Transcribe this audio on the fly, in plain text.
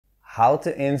How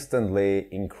to instantly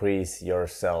increase your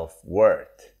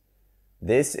self-worth?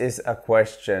 This is a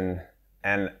question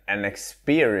and an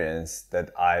experience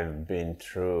that I've been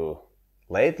through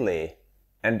lately.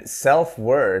 And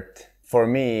self-worth, for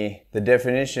me, the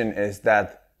definition is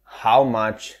that how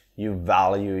much you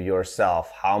value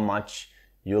yourself, how much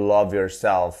you love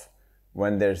yourself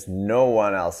when there's no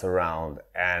one else around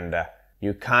and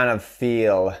you kind of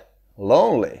feel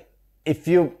lonely. If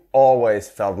you've always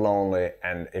felt lonely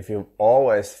and if you've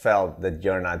always felt that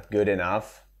you're not good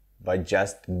enough by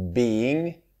just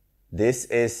being, this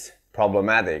is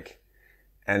problematic.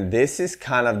 And this is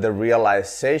kind of the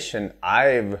realization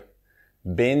I've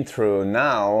been through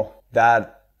now,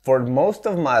 that for most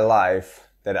of my life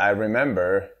that I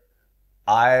remember,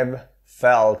 I've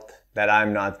felt that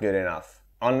I'm not good enough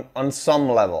on some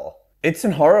level. It's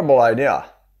a horrible idea.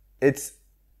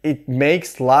 It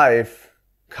makes life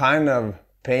kind of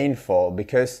painful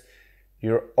because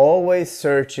you're always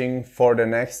searching for the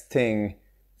next thing,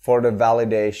 for the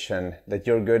validation that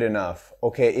you're good enough.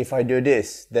 Okay, if I do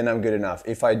this, then I'm good enough.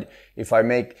 If I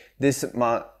make this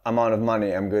amount of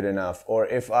money, I'm good enough. Or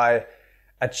if I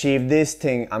achieve this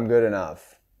thing, I'm good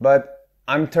enough. But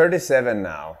I'm 37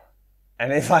 now.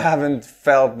 And if I haven't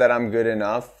felt that I'm good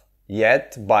enough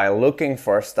yet by looking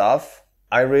for stuff,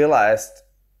 I realized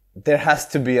there has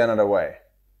to be another way.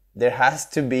 There has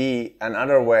to be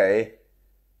another way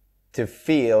to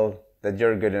feel that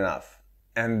you're good enough.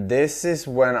 And this is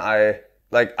when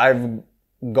I've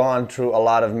gone through a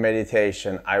lot of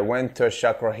meditation. I went to a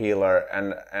chakra healer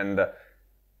and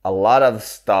a lot of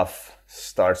stuff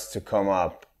starts to come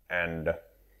up. And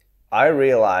I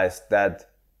realized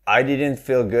that I didn't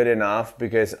feel good enough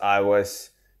because I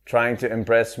was trying to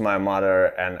impress my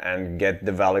mother and get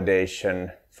the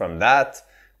validation from that.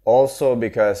 Also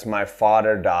because my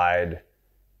father died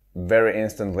very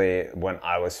instantly when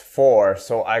I was 4,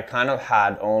 so I kind of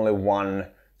had only one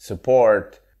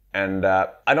support, and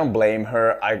I don't blame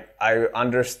her. I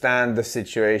understand the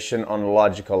situation on a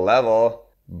logical level,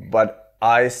 but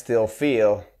I still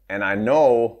feel, and I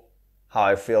know how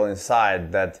I feel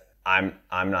inside, that I'm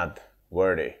not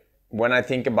worthy. When I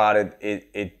think about it,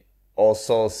 it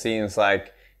also seems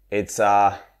like it's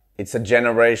a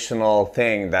generational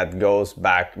thing that goes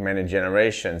back many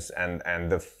generations, and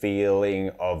the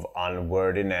feeling of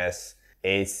unworthiness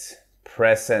is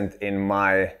present in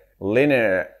my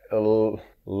lineage.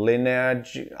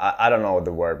 I don't know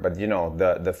the word, but you know,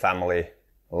 the family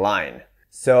line.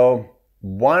 So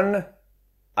one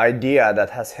idea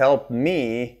that has helped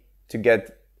me to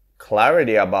get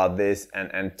clarity about this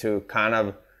and to kind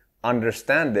of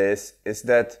understand this is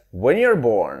that when you're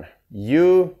born,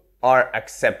 you are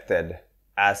accepted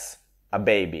as a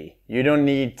baby. You don't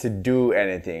need to do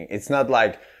anything. It's not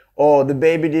like, oh, the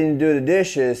baby didn't do the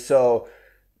dishes, so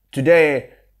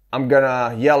today I'm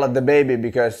gonna yell at the baby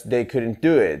because they couldn't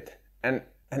do it. And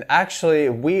actually,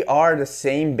 we are the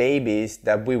same babies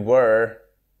that we were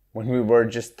when we were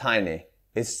just tiny.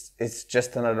 It's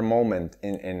just another moment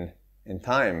in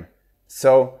time.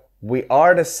 So we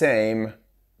are the same,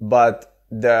 but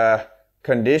the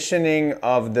conditioning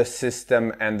of the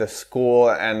system and the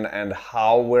school and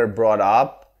how we're brought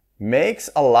up makes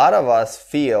a lot of us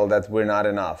feel that we're not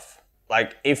enough.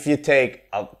 Like if you take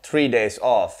 3 days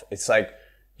off, it's like,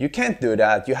 you can't do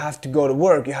that. You have to go to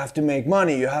work, you have to make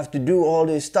money, you have to do all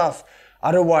this stuff.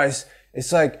 Otherwise,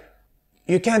 it's like,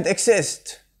 you can't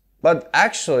exist. But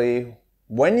actually,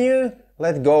 when you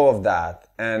let go of that,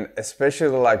 and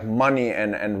especially like money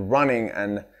and running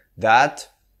and that,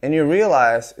 and you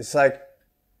realize it's like,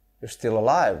 you're still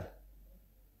alive.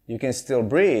 You can still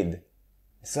breathe.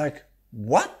 It's like,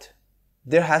 what?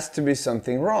 There has to be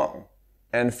something wrong.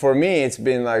 And for me, it's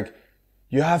been like,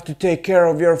 you have to take care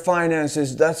of your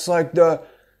finances. That's like the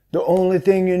only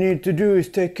thing you need to do is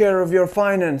take care of your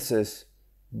finances.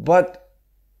 But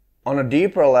on a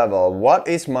deeper level, what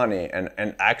is money? And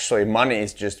actually money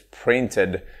is just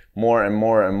printed more and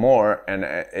more and more. And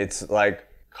it's like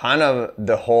kind of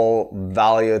the whole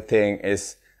value thing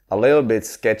is a little bit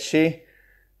sketchy,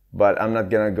 but I'm not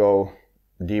gonna go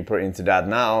deeper into that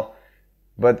now.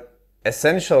 But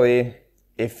essentially,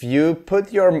 if you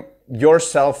put your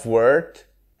self-worth,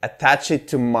 attach it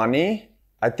to money,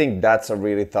 I think that's a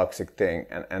really toxic thing.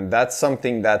 And that's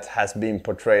something that has been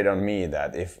portrayed on me,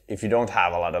 that if you don't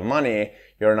have a lot of money,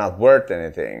 you're not worth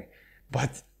anything.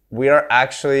 But we are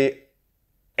actually,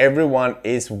 everyone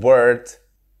is worth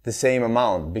the same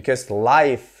amount, because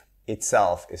life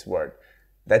itself is worth.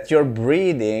 That you're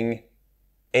breathing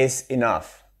is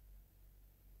enough.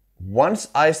 Once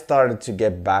I started to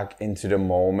get back into the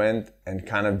moment and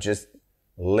kind of just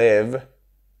live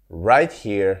right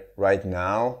here, right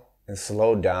now, and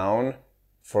slow down,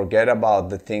 forget about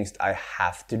the things I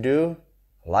have to do,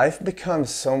 life becomes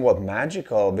somewhat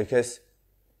magical because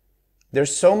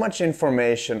there's so much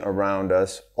information around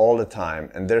us all the time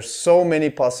and there's so many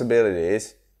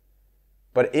possibilities.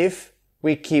 But if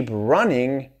we keep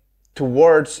running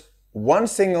towards one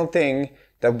single thing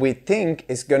that we think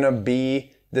is gonna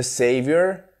be the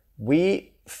savior,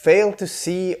 we fail to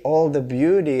see all the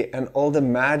beauty and all the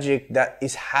magic that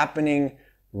is happening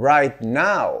right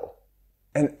now.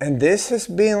 And this has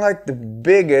been like the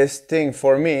biggest thing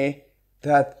for me,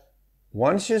 that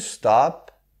once you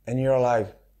stop and you're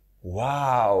like,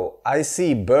 wow, I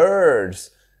see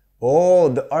birds. Oh,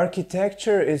 the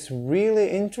architecture is really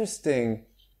interesting.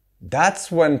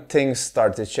 That's when things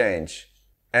start to change.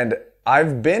 And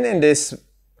I've been in this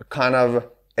kind of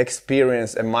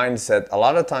experience and mindset a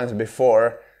lot of times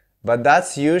before, but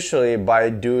that's usually by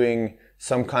doing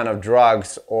some kind of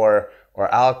drugs or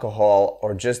alcohol,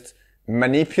 or just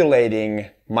manipulating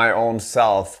my own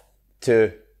self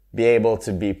to be able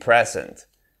to be present.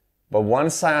 But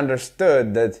once I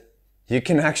understood that you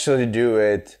can actually do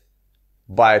it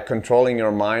by controlling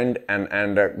your mind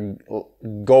and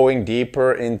going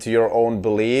deeper into your own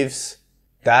beliefs,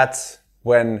 that's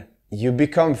when you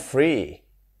become free.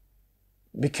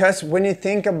 Because when you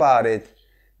think about it,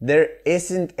 there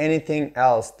isn't anything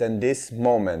else than this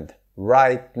moment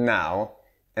right now,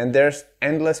 and there's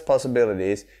endless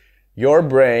possibilities. Your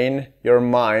brain, your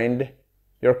mind,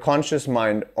 your conscious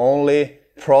mind only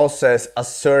process a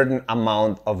certain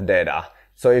amount of data.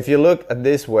 So if you look at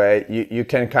this way, you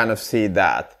can kind of see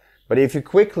that. But if you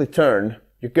quickly turn,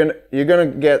 you're gonna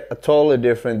get a totally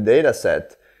different data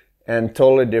set and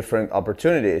totally different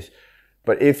opportunities.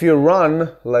 But if you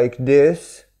run like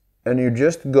this and you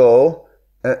just go,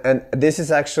 and this is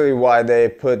actually why they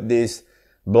put these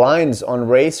blinds on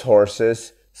race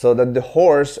horses, so that the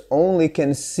horse only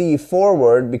can see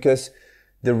forward, because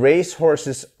the race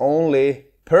horse's only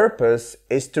purpose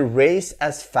is to race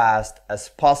as fast as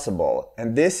possible.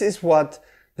 And this is what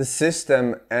the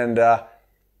system and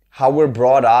how we're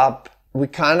brought up, we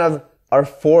kind of are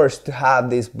forced to have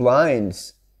these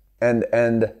blinds. And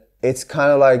it's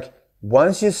kind of like,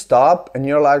 once you stop and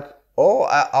you're like, oh,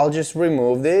 I'll just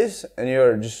remove this, and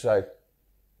you're just like,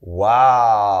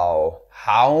 wow,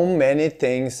 how many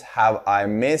things have I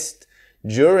missed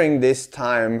during this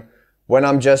time when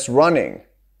I'm just running?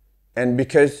 And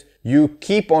because you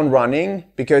keep on running,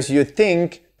 because you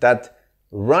think that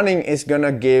running is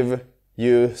gonna give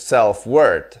you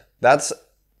self-worth. That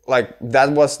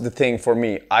was the thing for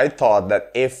me. I thought that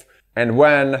if and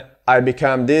when I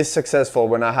become this successful,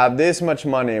 when I have this much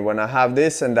money, when I have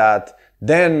this and that,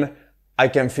 then I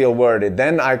can feel worthy.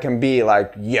 Then I can be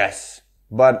like, yes.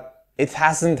 But it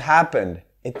hasn't happened.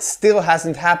 It still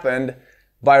hasn't happened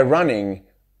by running.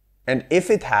 And if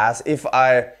it has, if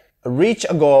I reach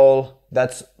a goal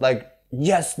that's like,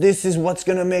 yes, this is what's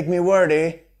gonna make me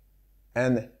worthy,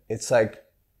 and it's like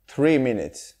 3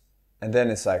 minutes, and then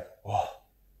it's like, oh,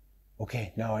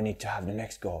 okay, now I need to have the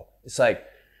next goal. It's like,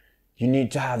 you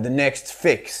need to have the next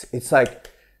fix. It's like,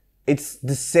 it's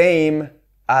the same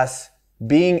as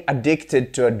being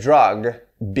addicted to a drug,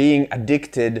 being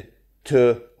addicted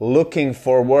to looking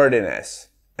for worthiness.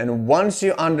 And once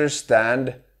you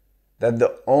understand that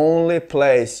the only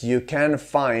place you can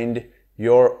find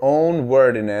your own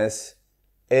worthiness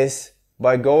is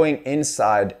by going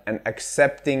inside and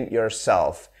accepting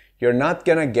yourself. You're not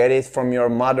gonna get it from your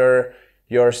mother,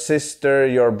 your sister,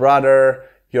 your brother,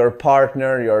 your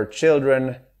partner, your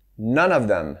children, none of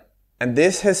them. And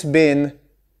this has been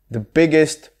the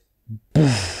biggest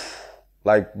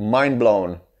like mind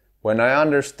blown when I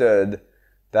understood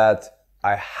that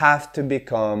I have to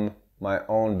become my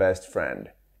own best friend.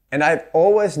 And I've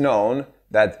always known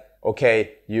that,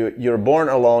 okay, you're born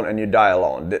alone and you die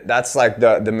alone. That's like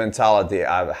the mentality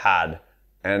I've had.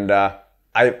 And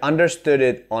I understood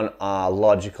it on a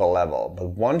logical level. But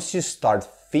once you start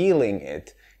feeling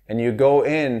it and you go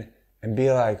in and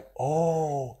be like,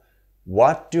 oh,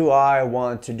 what do I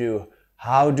want to do?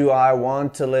 How do I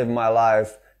want to live my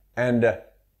life? And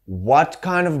what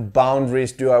kind of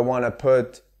boundaries do I want to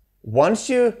put? Once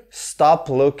you stop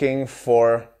looking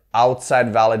for outside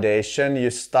validation, you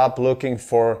stop looking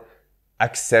for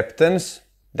acceptance,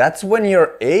 that's when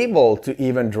you're able to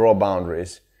even draw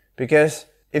boundaries. Because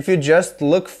if you just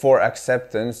look for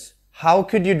acceptance, how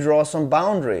could you draw some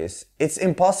boundaries? It's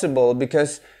impossible,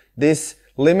 because this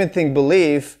limiting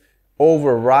belief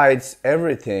overrides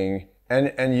everything,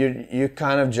 and you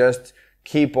kind of just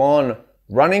keep on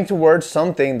running towards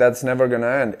something that's never gonna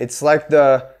end. It's like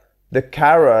the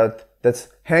carrot that's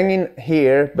hanging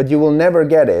here, but you will never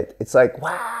get it. It's like,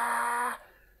 wow.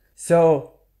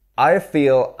 So I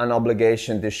feel an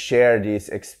obligation to share these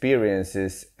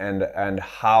experiences and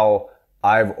how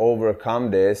I've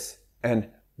overcome this. And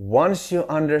once you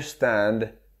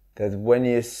understand that when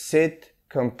you sit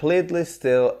completely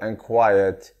still and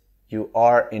quiet, you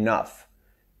are enough.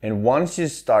 And once you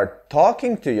start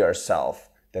talking to yourself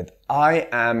that I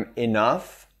am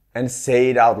enough and say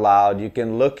it out loud, you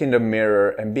can look in the mirror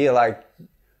and be like,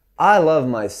 I love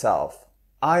myself.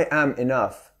 I am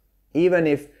enough. Even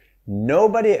if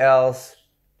nobody else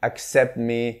accepts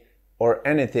me or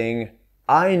anything,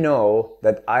 I know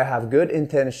that I have good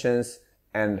intentions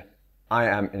and I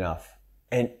am enough.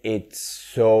 And it's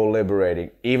so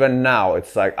liberating. Even now,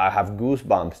 it's like I have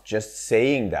goosebumps just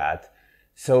saying that.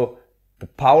 So the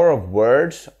power of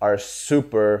words are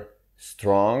super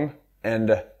strong,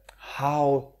 and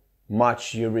how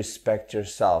much you respect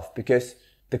yourself. Because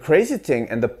the crazy thing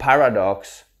and the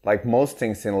paradox, like most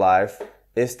things in life,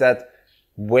 is that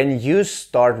when you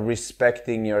start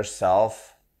respecting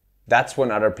yourself, that's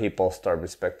when other people start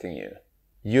respecting you.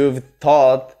 You've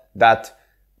thought that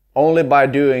only by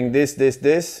doing this,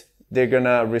 they're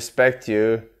gonna respect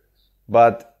you,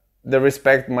 but the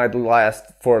respect might last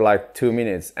for like 2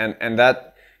 minutes. And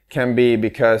that can be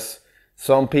because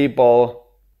some people,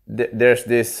 there's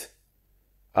this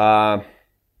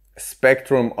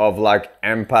spectrum of like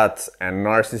empaths and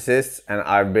narcissists, and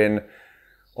I've been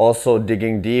also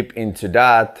digging deep into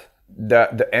that.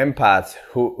 The empaths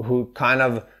who kind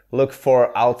of look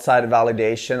for outside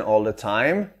validation all the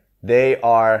time, they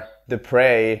are the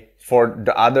prey for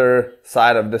the other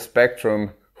side of the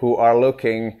spectrum who are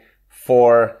looking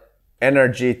for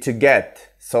energy to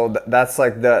get. So that's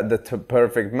like the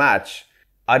perfect match.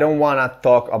 I don't want to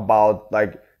talk about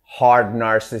like hard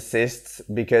narcissists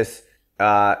because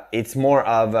it's more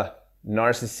of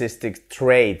narcissistic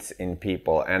traits in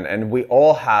people, and we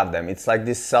all have them. It's like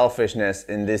this selfishness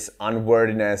and this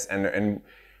unworthiness, and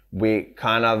we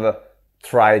kind of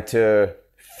try to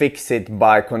fix it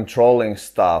by controlling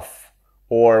stuff,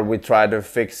 or we try to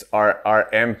fix our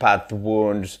empath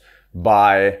wounds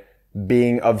by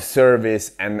being of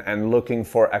service and looking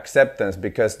for acceptance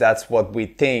because that's what we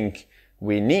think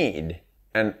we need.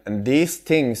 And these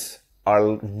things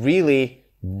are really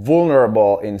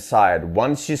vulnerable inside.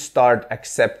 Once you start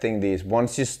accepting these,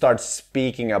 once you start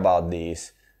speaking about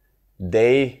these,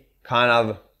 they kind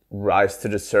of rise to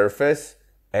the surface,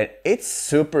 and it's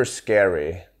super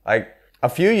scary. Like a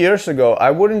few years ago,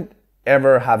 I wouldn't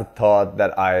ever have thought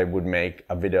that I would make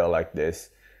a video like this.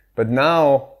 But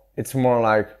now it's more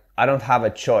like I don't have a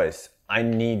choice. I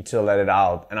need to let it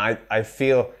out. And I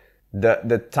feel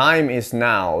the time is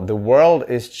now. The world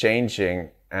is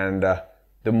changing, and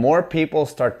the more people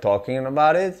start talking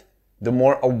about it, the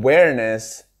more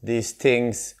awareness these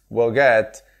things will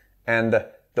get. And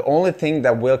the only thing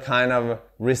that will kind of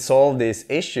resolve these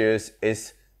issues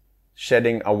is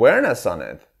shedding awareness on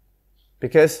it.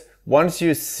 Because once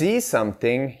you see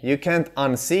something, you can't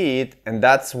unsee it, and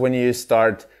that's when you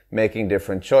start making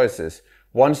different choices.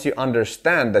 Once you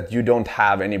understand that you don't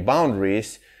have any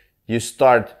boundaries, you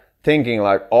start thinking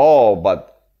like, oh,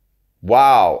 but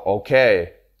wow,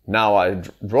 okay, now I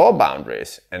draw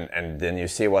boundaries, and then you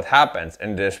see what happens,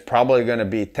 and there's probably going to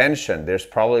be tension. There's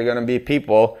probably going to be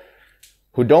people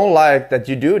who don't like that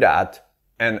you do that,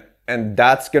 and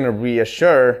that's going to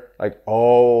reassure like,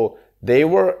 oh, they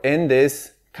were in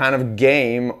this kind of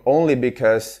game only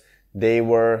because they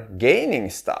were gaining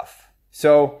stuff.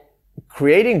 So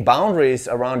creating boundaries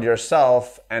around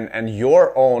yourself and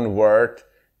your own worth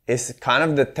is kind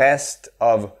of the test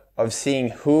of seeing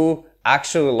who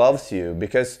actually loves you,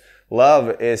 because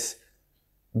love is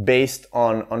based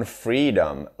on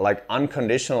freedom, like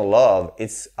unconditional love.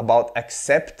 It's about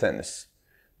acceptance.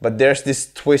 But there's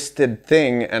this twisted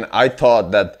thing, and I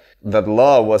thought that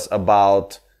love was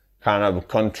about kind of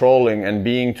controlling and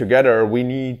being together. We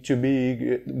need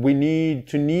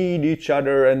to need each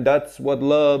other, and that's what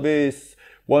love is.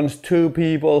 Once two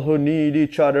people who need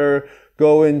each other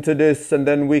go into this, and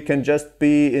then we can just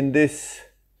be in this.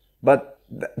 But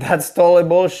that's totally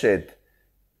bullshit.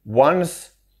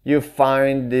 Once you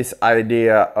find this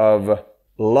idea of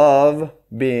love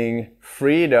being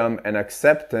freedom and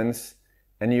acceptance,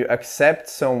 and you accept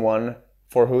someone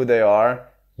for who they are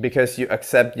because you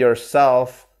accept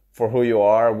yourself for who you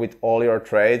are with all your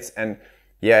traits. And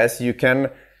yes, you can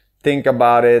think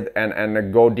about it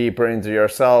and go deeper into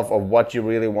yourself of what you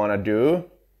really want to do.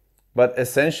 But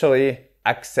essentially,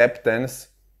 acceptance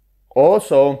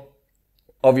also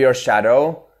of your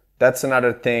shadow. That's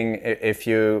another thing. If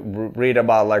you read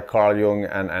about like Carl Jung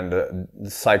and the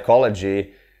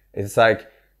psychology, it's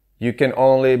like you can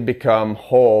only become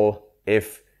whole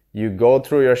if you go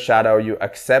through your shadow, you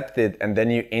accept it, and then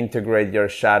you integrate your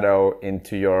shadow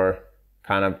into your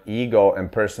kind of ego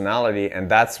and personality. And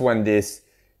that's when this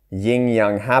yin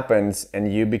yang happens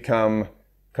and you become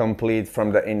complete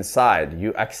from the inside.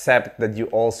 You accept that you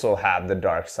also have the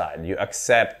dark side. You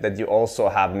accept that you also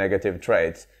have negative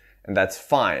traits, and that's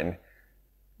fine.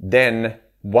 Then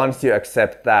once you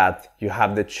accept that, you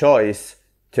have the choice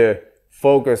to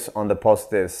focus on the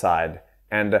positive side.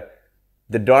 And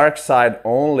the dark side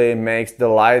only makes the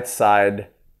light side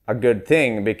a good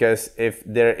thing, because if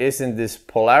there isn't this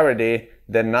polarity,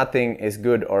 then nothing is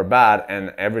good or bad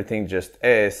and everything just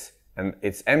is, and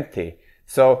it's empty.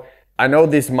 So I know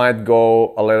this might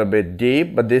go a little bit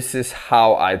deep, but this is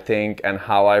how I think and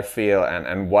how I feel,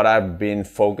 and what I've been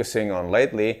focusing on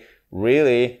lately,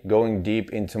 really going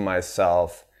deep into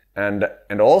myself. And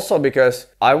also because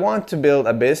I want to build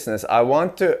a business, I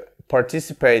want to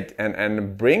participate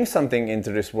and bring something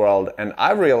into this world. And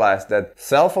I realized that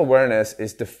self-awareness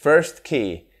is the first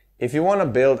key. If you want to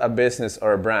build a business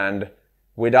or a brand,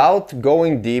 without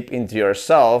going deep into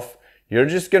yourself, you're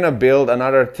just gonna build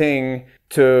another thing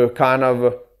to kind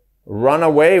of run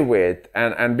away with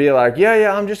and be like,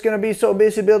 yeah, I'm just gonna be so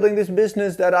busy building this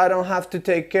business that I don't have to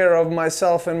take care of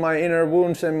myself and my inner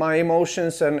wounds and my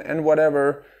emotions and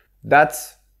whatever.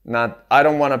 That's not, I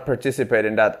don't want to participate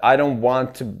in that. I don't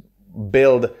want to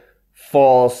build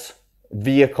false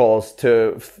vehicles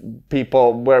to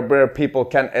people where people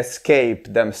can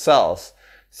escape themselves.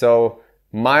 So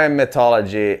my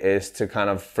methodology is to kind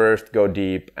of first go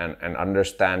deep and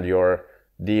understand your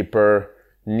deeper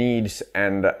needs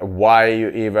and why you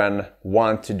even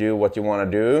want to do what you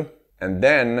want to do. And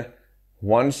then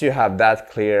once you have that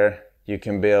clear, you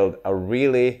can build a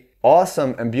really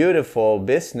awesome and beautiful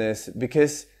business,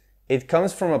 because it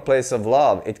comes from a place of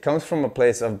love. It comes from a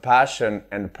place of passion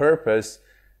and purpose.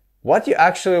 What you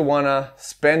actually want to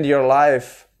spend your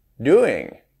life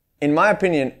doing. In my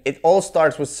opinion, it all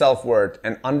starts with self-worth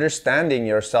and understanding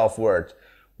your self-worth,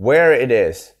 where it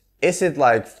is. Is it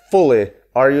like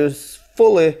are you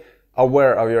fully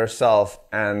aware of yourself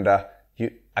and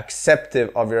you acceptive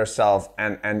of yourself,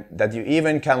 and that you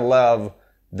even can love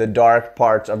the dark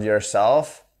parts of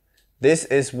yourself? This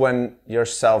is when your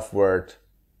self-worth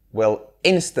will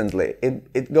instantly,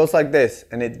 it goes like this,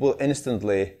 and it will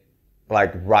instantly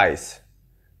like rise.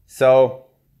 So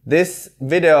this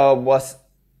video was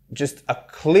just a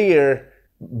clear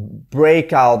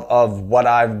breakout of what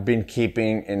I've been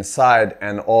keeping inside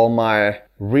and all my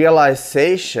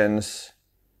realizations,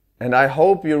 and I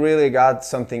hope you really got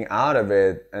something out of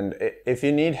it. And if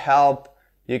you need help,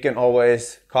 you can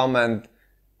always comment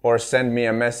or send me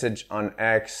a message on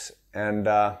X. And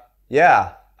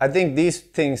yeah, I think these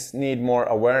things need more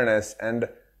awareness, and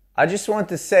I just want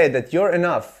to say that you're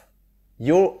enough.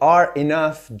 You are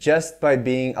enough just by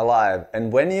being alive.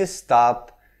 And when you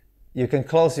stop, you can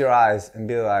close your eyes and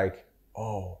be like,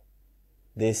 oh,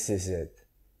 this is it.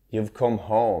 You've come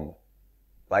home.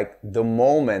 Like the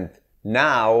moment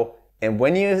now. And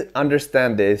when you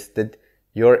understand this, that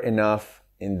you're enough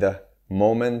in the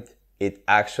moment, it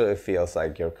actually feels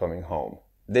like you're coming home.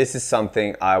 This is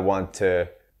something I want to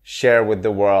share with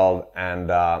the world,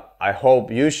 and I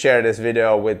hope you share this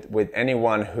video with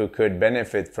anyone who could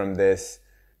benefit from this.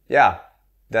 Yeah,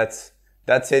 that's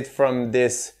it from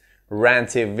this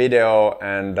ranty video,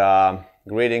 and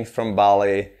greetings from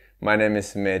Bali. My name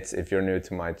is Mitz. If you're new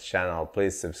to my channel,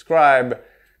 please subscribe.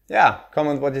 Yeah,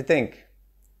 comment what you think.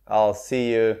 I'll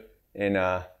see you in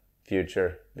a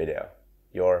future video.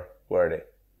 You're worthy.